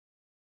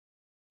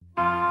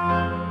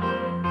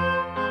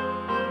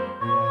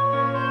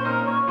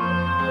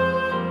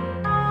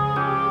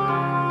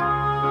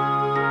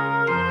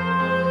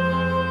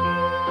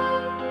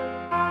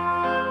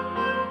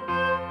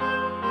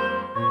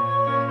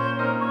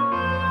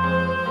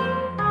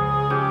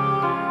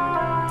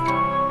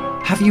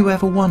Have you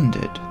ever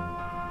wondered,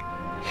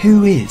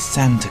 who is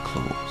Santa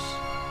Claus?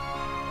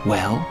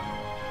 Well,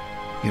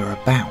 you're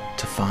about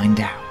to find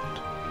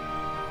out.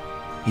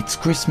 It's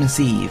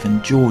Christmas Eve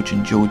and George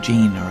and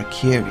Georgina are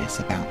curious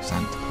about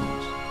Santa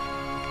Claus.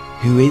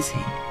 Who is he?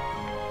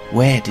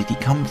 Where did he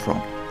come from?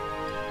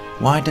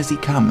 Why does he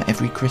come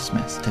every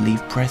Christmas to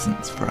leave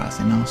presents for us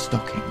in our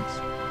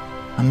stockings?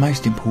 And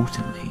most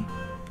importantly,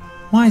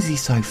 why is he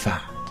so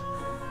fat?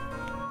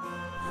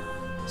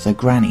 So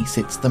Granny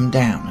sits them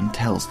down and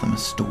tells them a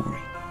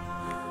story.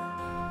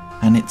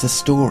 And it's a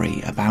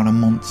story about a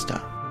monster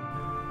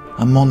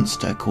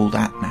called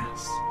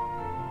Atnas.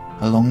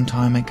 A long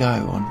time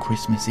ago on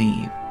Christmas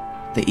Eve,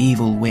 the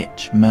evil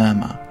witch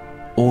Murmur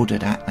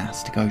ordered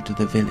Atnas to go to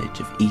the village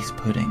of East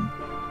Pudding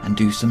and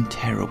do some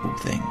terrible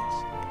things.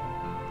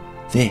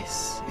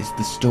 This is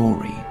the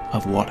story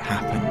of what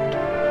happened.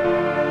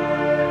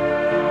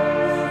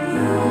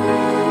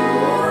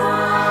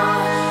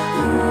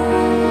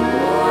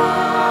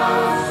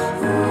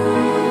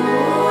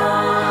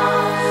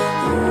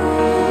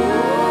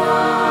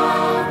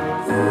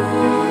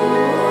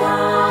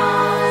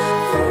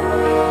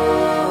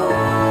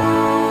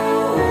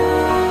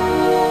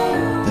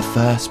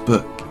 First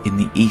book in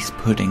the East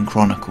Pudding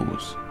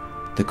Chronicles,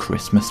 The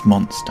Christmas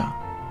Monster,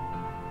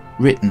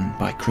 written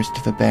by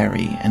Christopher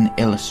Berry and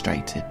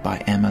illustrated by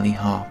Emily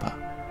Harper.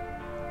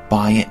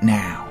 Buy it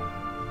now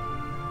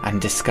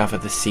and discover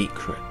the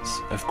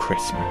secrets of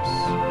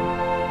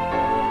Christmas.